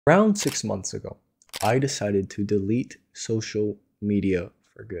Around 6 months ago, I decided to delete social media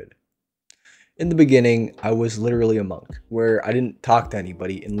for good. In the beginning, I was literally a monk, where I didn't talk to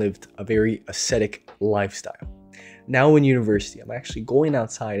anybody and lived a very ascetic lifestyle. Now in university, I'm actually going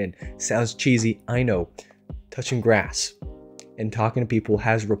outside and sounds cheesy, I know, touching grass and talking to people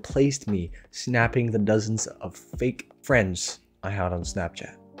has replaced me snapping the dozens of fake friends I had on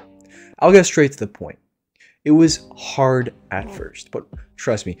Snapchat. I'll get straight to the point. It was hard at first, but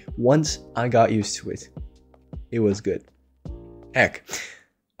trust me, once I got used to it, it was good. Heck,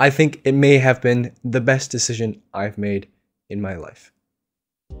 I think it may have been the best decision I've made in my life.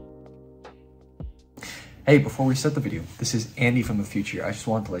 Hey, before we start the video, this is Andy from the future. I just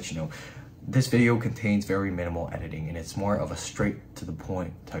wanted to let you know, this video contains very minimal editing and it's more of a straight to the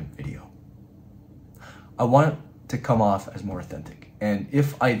point type video. I want it to come off as more authentic. And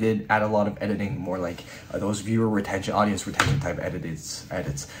if I did add a lot of editing, more like those viewer retention, audience retention type edits,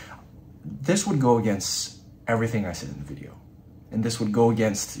 this would go against everything I said in the video. And this would go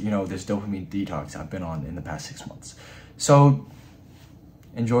against, this dopamine detox I've been on in the past 6 months. So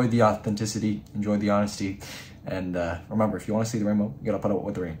enjoy the authenticity, enjoy the honesty, and remember, if you want to see the rainbow, you gotta put up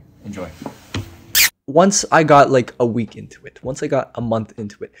with the rain. Enjoy. Once I got like a week into it, once I got a month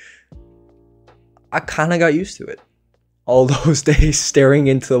into it, I kind of got used to it. All those days staring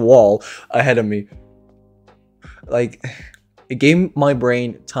into the wall ahead of me. Like, it gave my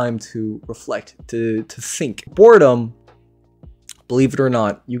brain time to reflect, to think. Boredom, believe it or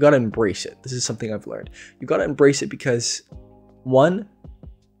not, you gotta embrace it. This is something I've learned. You gotta embrace it because, one,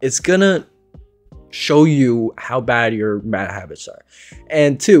 it's gonna show you how bad your bad habits are.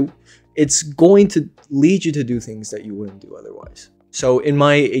 And two, it's going to lead you to do things that you wouldn't do otherwise. So in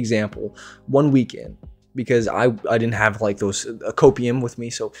my example, one weekend, because I didn't have like a copium with me,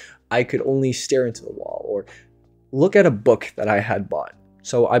 so I could only stare into the wall or look at a book that I had bought.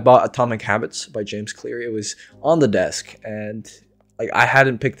 So I bought Atomic Habits by James Clear. It was on the desk and like I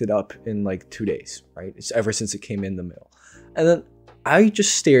hadn't picked it up in like 2 days, right? It's ever since it came in the mail. And then I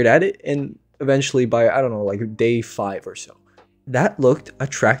just stared at it, and eventually by, I don't know, like day 5 or so, that looked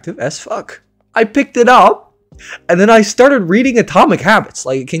attractive as fuck. I picked it up and then I started reading Atomic Habits.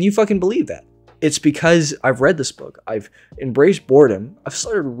 Like, can you fucking believe that? It's because I've read this book, I've embraced boredom, I've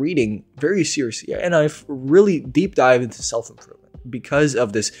started reading very seriously, and I've really deep dived into self-improvement because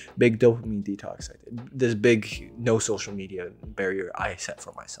of this big dopamine detox I did, this big no social media barrier I set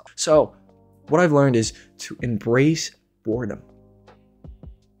for myself. So what I've learned is to embrace boredom.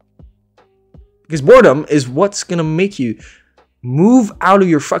 Because boredom is what's gonna make you move out of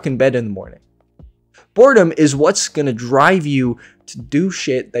your fucking bed in the morning. Boredom is what's gonna drive you to do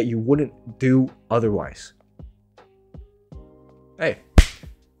shit that you wouldn't do otherwise. Hey,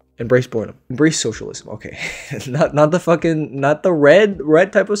 embrace boredom. Embrace socialism. Okay, not the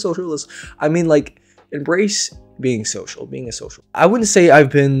red type of socialism. I mean, like, embrace being social, being a social. I wouldn't say I've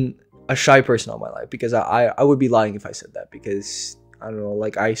been a shy person all my life, because I would be lying if I said that, because I don't know,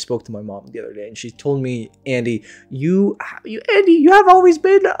 like, I spoke to my mom the other day and she told me, Andy, you have always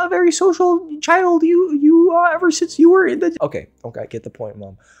been a very social child. Ever since you were in the... Okay, I get the point,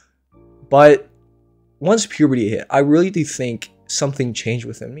 Mom. But once puberty hit, I really do think something changed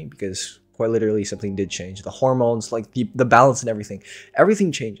within me, because quite literally something did change. The hormones, like the balance and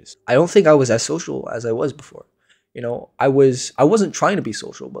everything changes. I don't think I was as social as I was before. I wasn't trying to be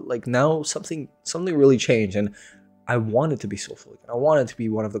social, but like now something really changed, and I wanted to be social again. I wanted to be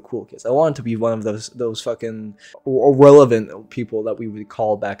one of the cool kids. I wanted to be one of those fucking irrelevant people that we would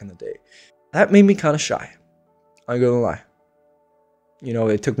call back in the day. That made me kind of shy. I'm gonna lie.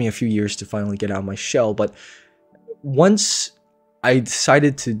 It took me a few years to finally get out of my shell, but once I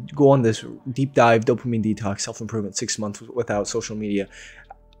decided to go on this deep dive dopamine detox self-improvement 6 months without social media,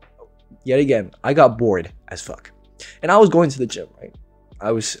 yet again, I got bored as fuck. And I was going to the gym, right?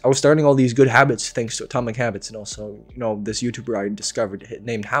 I was starting all these good habits thanks to Atomic Habits, and also, this YouTuber I discovered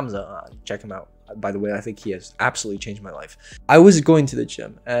named Hamza. Check him out. By the way, I think he has absolutely changed my life. I was going to the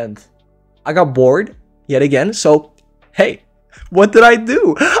gym and I got bored yet again. So, hey, what did I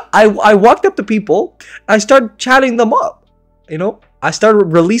do? I walked up to people. I started chatting them up. I started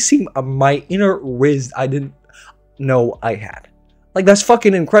releasing my inner Riz I didn't know I had. Like, that's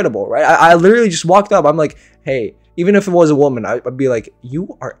fucking incredible, right? I literally just walked up. I'm like, hey. Even if it was a woman, I'd be like,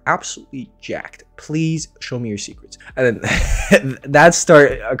 you are absolutely jacked. Please show me your secrets. And then that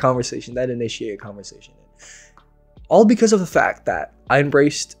started a conversation, that initiated a conversation. All because of the fact that I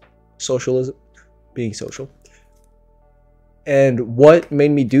embraced socialism, being social. And what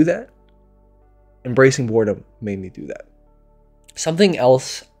made me do that? Embracing boredom made me do that. Something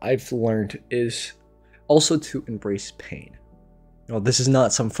else I've learned is also to embrace pain. No, this is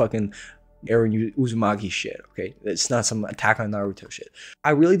not some fucking Eren Uzumaki shit, okay? It's not some Attack on Naruto shit. I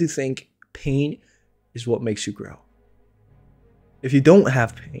really do think pain is what makes you grow. If you don't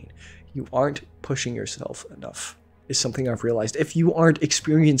have pain, you aren't pushing yourself enough, is something I've realized. If you aren't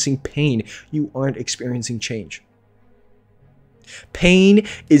experiencing pain, you aren't experiencing change. Pain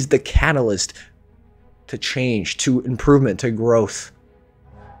is the catalyst to change, to improvement, to growth.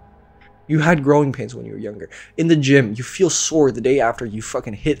 You had growing pains when you were younger. In the gym, you feel sore the day after you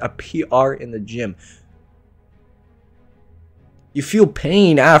fucking hit a PR in the gym. You feel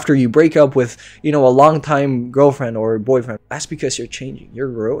pain after you break up with, you know, a longtime girlfriend or boyfriend. That's because you're changing.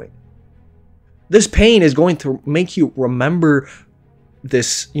 You're growing. This pain is going to make you remember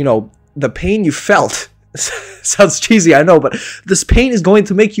this, you know, the pain you felt. Sounds cheesy, I know, but this pain is going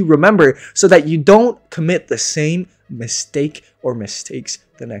to make you remember so that you don't commit the same mistake or mistakes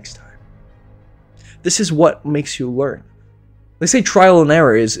the next time. This is what makes you learn. They say trial and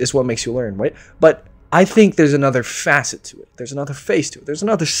error is what makes you learn, right? But I think there's another facet to it. There's another face to it. There's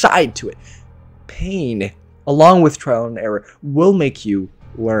another side to it. Pain, along with trial and error, will make you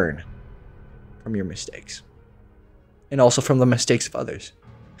learn from your mistakes. And also from the mistakes of others.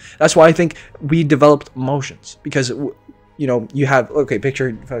 That's why I think we developed emotions. Because, you know, you have, okay,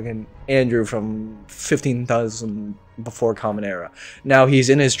 picture fucking Andrew from 15,000 before Common Era. Now he's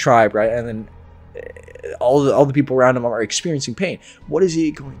in his tribe, right? And then all the people around him are experiencing pain. What is he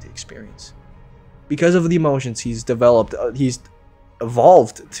going to experience? Because of the emotions he's developed, he's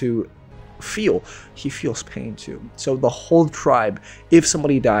evolved to feel, he feels pain too. So the whole tribe, if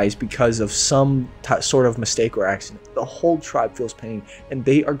somebody dies because of some sort of mistake or accident, the whole tribe feels pain, and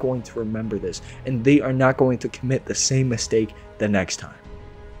they are going to remember this, and they are not going to commit the same mistake the next time.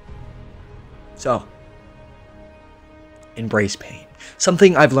 So, embrace pain.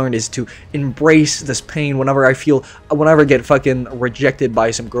 Something I've learned is to embrace this pain whenever I get fucking rejected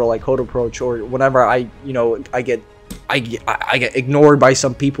by some girl like Hotoproach, or whenever I get ignored by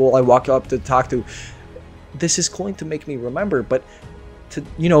some people I walk up to talk to. This is going to make me remember, but to,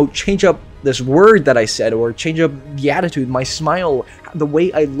 you know, change up this word that I said, or change up the attitude, my smile, the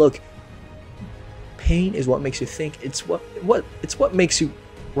way I look. Pain is what makes you think. It's what makes you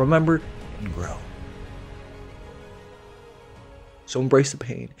remember and grow. So embrace the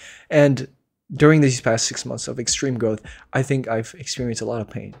pain. And during these past 6 months of extreme growth, I think I've experienced a lot of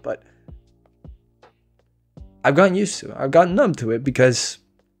pain, but I've gotten used to it. I've gotten numb to it because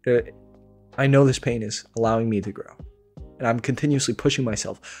I know this pain is allowing me to grow. And I'm continuously pushing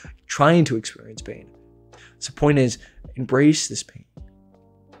myself, trying to experience pain. So the point is, embrace this pain.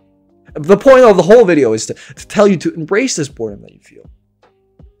 The point of the whole video is to tell you to embrace this boredom that you feel.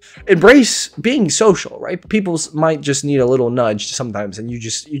 Embrace being social, right? People might just need a little nudge sometimes, and you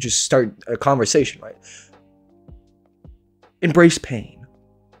just start a conversation, right? Embrace pain.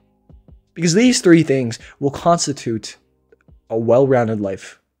 Because these three things will constitute a well-rounded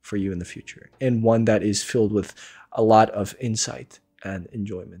life for you in the future, and one that is filled with a lot of insight and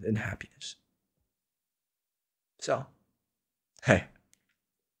enjoyment and happiness. So, hey,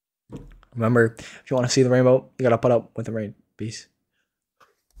 remember, if you want to see the rainbow, you gotta put up with the rain. Peace.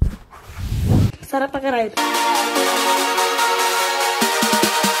 Sarap pag-ride.